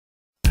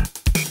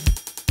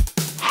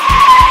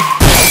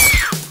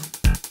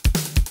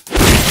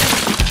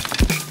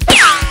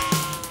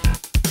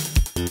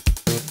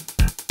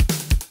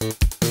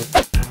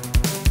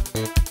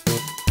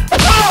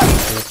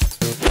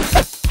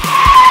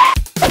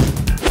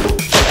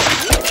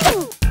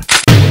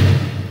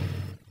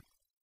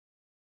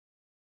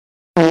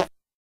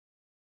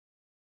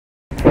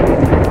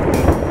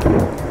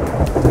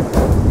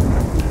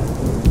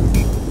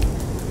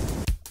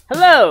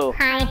Hello!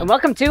 Hi. And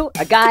welcome to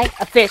A Guy,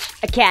 a Fish,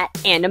 a Cat,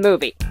 and a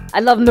Movie.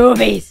 I love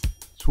movies!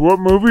 So what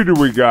movie do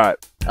we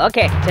got?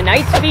 Okay,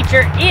 tonight's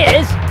feature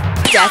is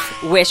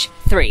Deathwish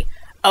 3.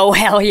 Oh,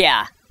 hell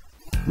yeah!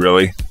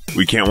 Really?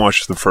 We can't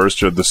watch the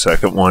first or the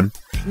second one?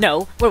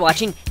 No, we're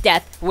watching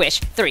Deathwish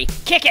 3.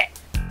 Kick it!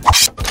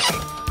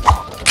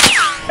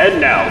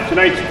 And now,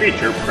 tonight's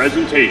feature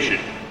presentation.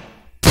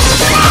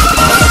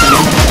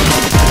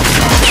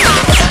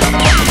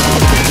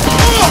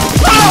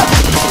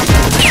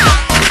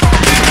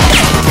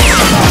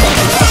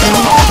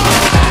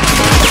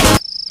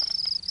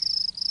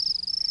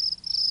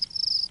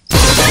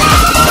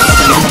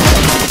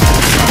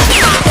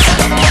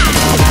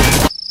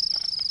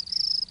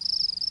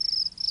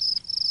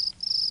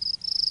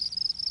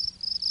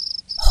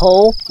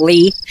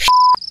 Holy sh**.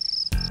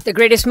 The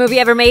greatest movie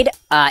ever made?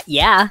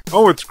 Yeah.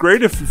 Oh, it's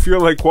great if you feel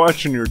like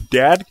watching your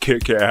dad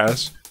kick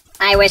ass.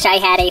 I wish I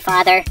had a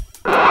father.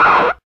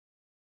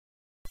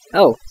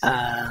 Oh,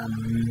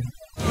 And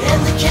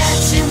the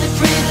cat's in the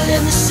cradle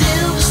and the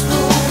silver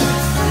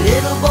spoon.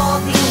 Little boy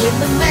blue in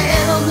the man.